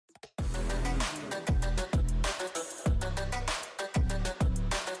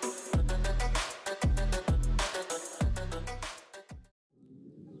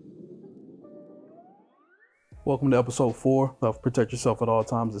Welcome to episode 4 of Protect Yourself at All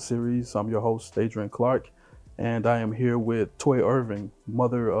Times, the series. I'm your host, Adrian Clark, and I am here with Toy Irving,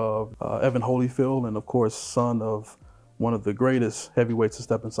 mother of Evan Holyfield, and of course, son of one of the greatest heavyweights to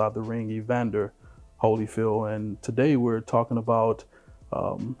step inside the ring, Evander Holyfield. And today we're talking about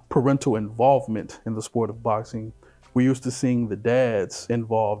parental involvement in the sport of boxing. We used to seeing the dads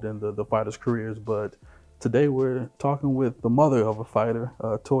involved in the fighters' careers, but today we're talking with the mother of a fighter.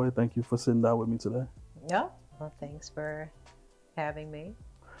 Toy, thank you for sitting down with me today. Yeah. Well, thanks for having me.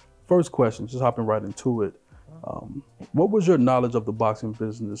 First question, just hopping right into it. What was your knowledge of the boxing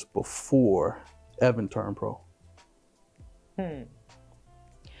business before Evan turned pro?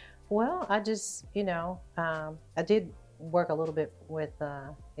 Well, I just, I did work a little bit with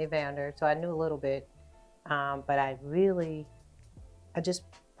Evander, so I knew a little bit, but I just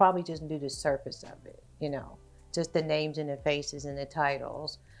probably just knew the surface of it, just the names and the faces and the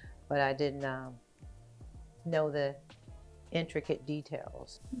titles, but I didn't know the intricate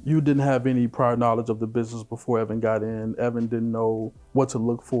details. You didn't have any prior knowledge of the business before Evan got in. Evan didn't know what to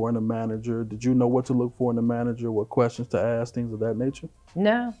look for in a manager. Did you know what to look for in a manager, what questions to ask, things of that nature?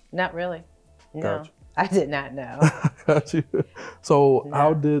 No, not really. No, Gotcha. I did not know. Got you. So No.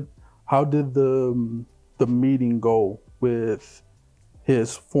 how did the meeting go with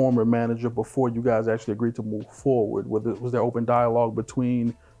his former manager before you guys actually agreed to move forward? Was there open dialogue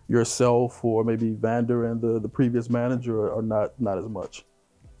between yourself or maybe Evander and the previous manager, or not as much?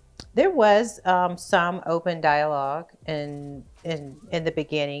 There was some open dialogue in the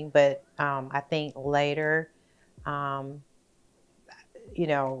beginning, but I think later, I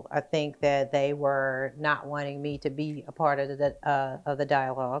think that they were not wanting me to be a part of the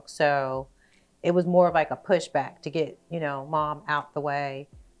dialogue. So it was more of like a pushback to get mom out the way,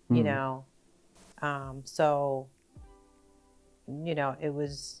 so it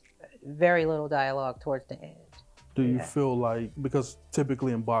was very little dialogue towards the end. Do you feel like, because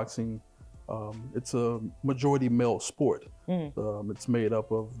typically in boxing, it's a majority male sport. It's made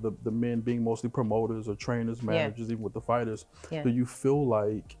up of the men being mostly promoters or trainers, managers, even with the fighters. Do you feel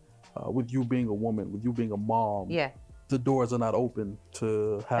like, with you being a woman, with you being a mom, the doors are not open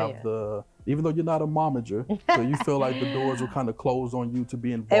to have even though you're not a momager, so you feel like the doors were kind of closed on you to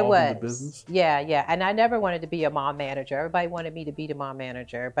be involved in the business? Yeah. And I never wanted to be a mom manager. Everybody wanted me to be the mom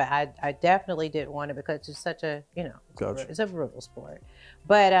manager, but I definitely didn't want it because it's such a, it's a brutal sport.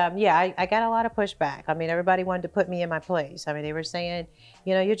 But I got a lot of pushback. I mean, everybody wanted to put me in my place. I mean, they were saying,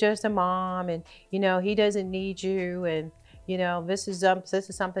 you're just a mom, and, he doesn't need you, and, this is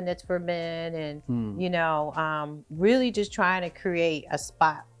something that's for men, and, really just trying to create a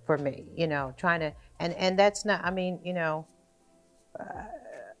spot for me, trying to, and that's not, I mean,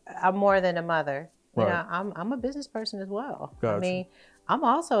 I'm more than a mother. Right. I'm a business person as well. Gotcha. I mean, I'm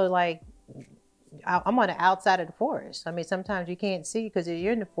also like, I'm on the outside of the forest. I mean, sometimes you can't see because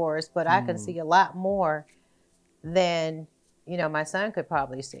you're in the forest, but I can see a lot more than, my son could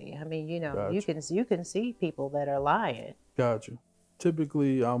probably see. I mean, Gotcha. you can see people that are lying. Gotcha.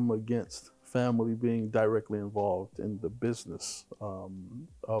 Typically, I'm against family being directly involved in the business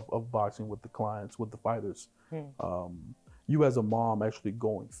of boxing with the clients, with the fighters. You as a mom actually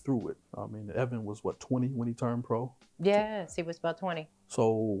going through it. I mean, Evan was what, 20 when he turned pro? Yes, he was about 20.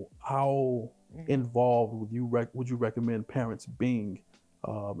 So how involved would you recommend parents being,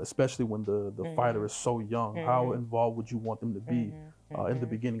 especially when the fighter is so young? How involved would you want them to be in the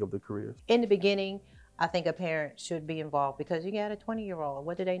beginning of the career? In the beginning, I think a parent should be involved because you got a 20-year-old.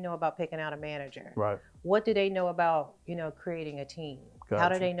 What do they know about picking out a manager? Right. What do they know about, creating a team? Gotcha. How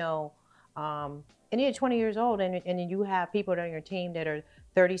do they know? And you're 20 years old, and then you have people on your team that are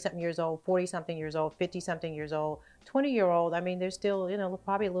 30-something years old, 40-something years old, 50-something years old, 20-year-old. I mean, they're still,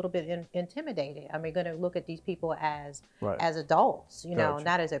 probably a little bit intimidated. I mean, going to look at these people as adults, Gotcha.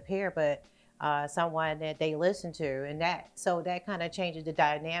 not as a peer, but someone that they listen to, and that kind of changes the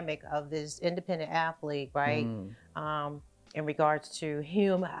dynamic of this independent athlete, right? In regards to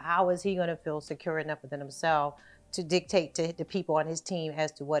him, how is he going to feel secure enough within himself to dictate to the people on his team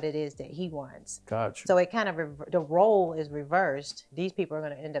as to what it is that he wants? Gotcha. So it kind of the role is reversed. These people are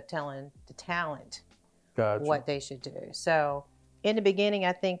going to end up telling the talent what they should do. So in the beginning,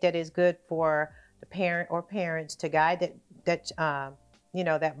 I think that is good for the parent or parents to guide that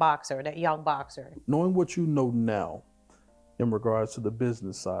boxer, that young boxer. Knowing what you know now in regards to the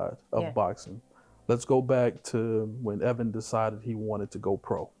business side of boxing, let's go back to when Evan decided he wanted to go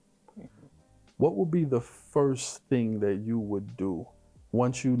pro. What would be the first thing that you would do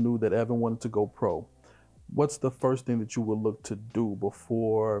once you knew that Evan wanted to go pro? What's the first thing that you would look to do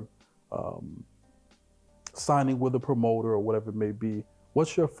before signing with a promoter or whatever it may be?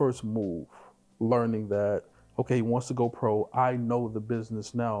 What's your first move, learning that, okay, he wants to go pro. I know the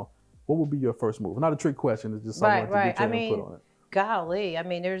business now. What would be your first move? Not a trick question. It's just something to get your input on it. Golly, I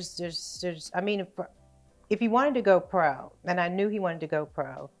mean, I mean, if he wanted to go pro, and I knew he wanted to go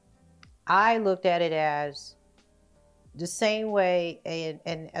pro, I looked at it as the same way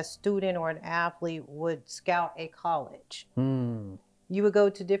a student or an athlete would scout a college. You would go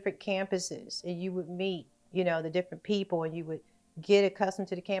to different campuses and you would meet, you know, the different people, and you would get accustomed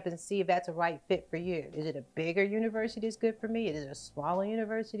to the campus and see if that's a right fit for you. Is it a bigger university that's good for me? Is it a smaller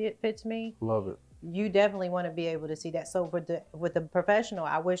university that fits me? Love it. You definitely want to be able to see that. So with the professional,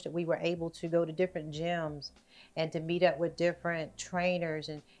 I wish that we were able to go to different gyms and to meet up with different trainers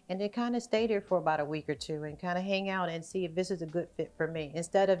and to kind of stay there for about a week or two and kind of hang out and see if this is a good fit for me,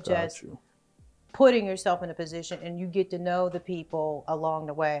 instead of just putting yourself in a position and you get to know the people along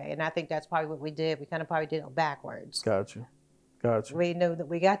the way. And I think that's probably what we did. We kind of probably did it backwards. Got you. We knew that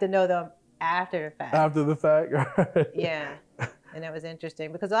we got to know them after the fact. After the fact, right? Yeah. And that was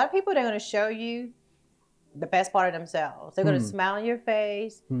interesting because a lot of people, they're going to show you the best part of themselves. They're going to smile in your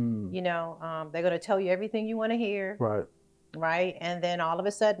face. You know, they're going to tell you everything you want to hear. Right. Right. And then all of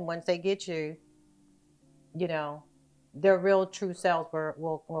a sudden, once they get you, you know, their real true selves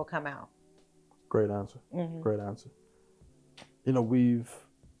will come out. Great answer. Great answer. You know, we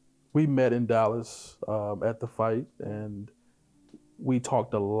met in Dallas at the fight, and we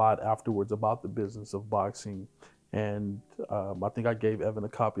talked a lot afterwards about the business of boxing. And I think I gave Evan a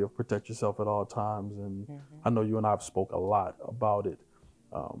copy of Protect Yourself at All Times. And I know you and I have spoke a lot about it.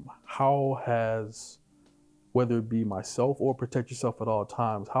 How has, whether it be myself or Protect Yourself at All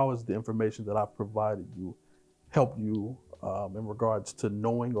Times, how has the information that I've provided you helped you in regards to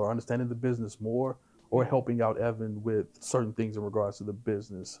knowing or understanding the business more, or helping out Evan with certain things in regards to the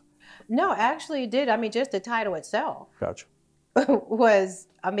business? No, actually it did. I mean, just the title itself. Gotcha. was,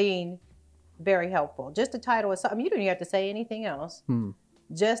 I mean, very helpful. Just the title itself. I mean, you don't even have to say anything else.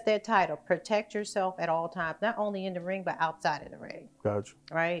 Just that title, Protect Yourself at All Times, not only in the ring, but outside of the ring. Gotcha.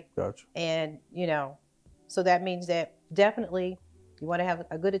 Right? Gotcha. And, you know, so that means that definitely you want to have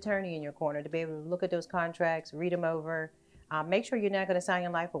a good attorney in your corner to be able to look at those contracts, read them over, make sure you're not going to sign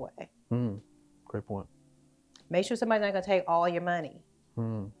your life away. Great point. Make sure somebody's not going to take all your money.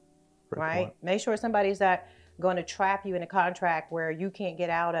 Right? Point. Make sure somebody's not going to trap you in a contract where you can't get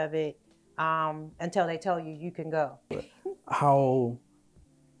out of it until they tell you you can go. How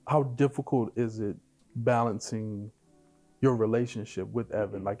difficult is it balancing your relationship with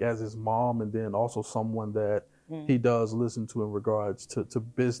Evan, like as his mom, and then also someone that he does listen to in regards to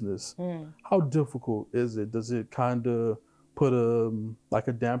business? How difficult is it? Does it kind of put like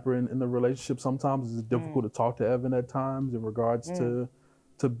a damper in the relationship sometimes? Is it difficult to talk to Evan at times in regards to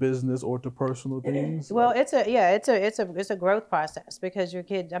business or to personal things? Well, it's a growth process, because your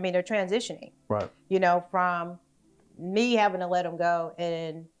kids, I mean, they're transitioning. Right. You know, from me having to let him go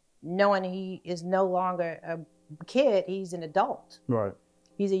and knowing he is no longer a kid, he's an adult. Right.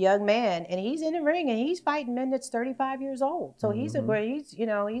 He's a young man, and he's in the ring and he's fighting men that's 35 years old. So he's a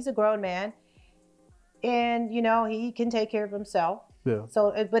grown man, and you know, he can take care of himself. Yeah.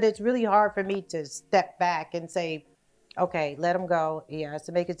 So, but it's really hard for me to step back and say, okay, let him go. He has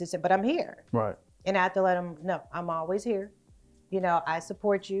to make his decision, but I'm here. Right. And I have to let him know I'm always here. You know, I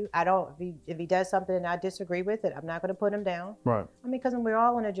support you. I don't, if he does something and I disagree with it, I'm not going to put him down. Right. I mean, because we're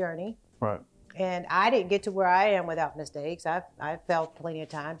all on a journey. Right. And I didn't get to where I am without mistakes. I fell plenty of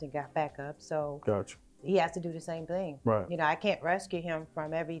times and got back up. So gotcha. He has to do the same thing. Right. You know, I can't rescue him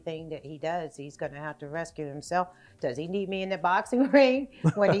from everything that he does. He's going to have to rescue himself. Does he need me in the boxing ring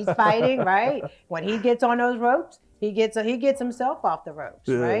when he's fighting, right? When he gets on those ropes, he gets himself off the ropes,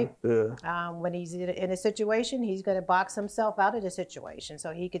 right? Yeah. When he's in a situation, he's going to box himself out of the situation.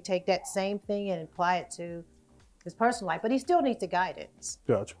 So he could take that same thing and apply it to his personal life. But he still needs the guidance.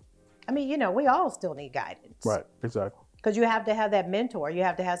 Gotcha. I mean, you know, we all still need guidance. Right, exactly. Because you have to have that mentor. You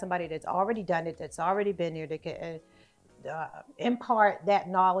have to have somebody that's already done it, that's already been there, that can impart that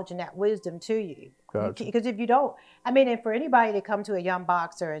knowledge and that wisdom to you. Gotcha. Because if you don't, I mean, and for anybody to come to a young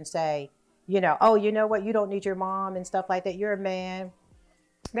boxer and say, you know, oh, you know what, you don't need your mom and stuff like that, you're a man,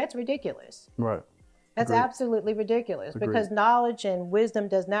 that's ridiculous. Right. That's Agreed. Absolutely ridiculous. Agreed. Because knowledge and wisdom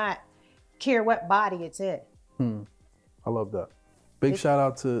does not care what body it's in. I love that. Big shout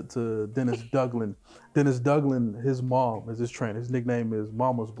out to Dennis Douglin. Dennis Douglin, his mom is his trainer. His nickname is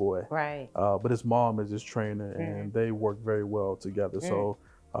Mama's Boy. Right. But his mom is his trainer, and they work very well together. So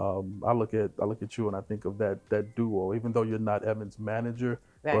I look at you and I think of that duo. Even though you're not Evan's manager,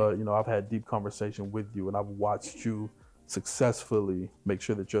 but you know, I've had deep conversation with you, and I've watched you successfully make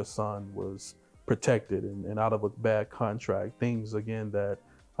sure that your son was protected and out of a bad contract. Things again that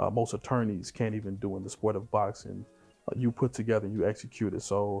most attorneys can't even do in the sport of boxing. You put together, you execute it.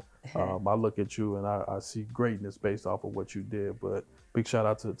 So I look at you and I see greatness based off of what you did. But big shout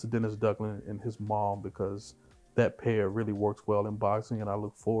out to Dennis Ducklin and his mom, because that pair really works well in boxing. And I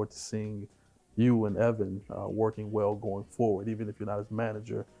look forward to seeing you and Evan working well going forward. Even if you're not his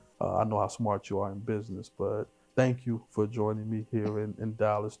manager, I know how smart you are in business. But thank you for joining me here in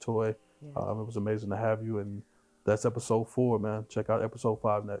Dallas, Toy. It was amazing to have you. And that's episode 4, man. Check out episode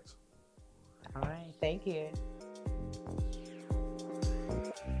 5 next. All right. Thank you.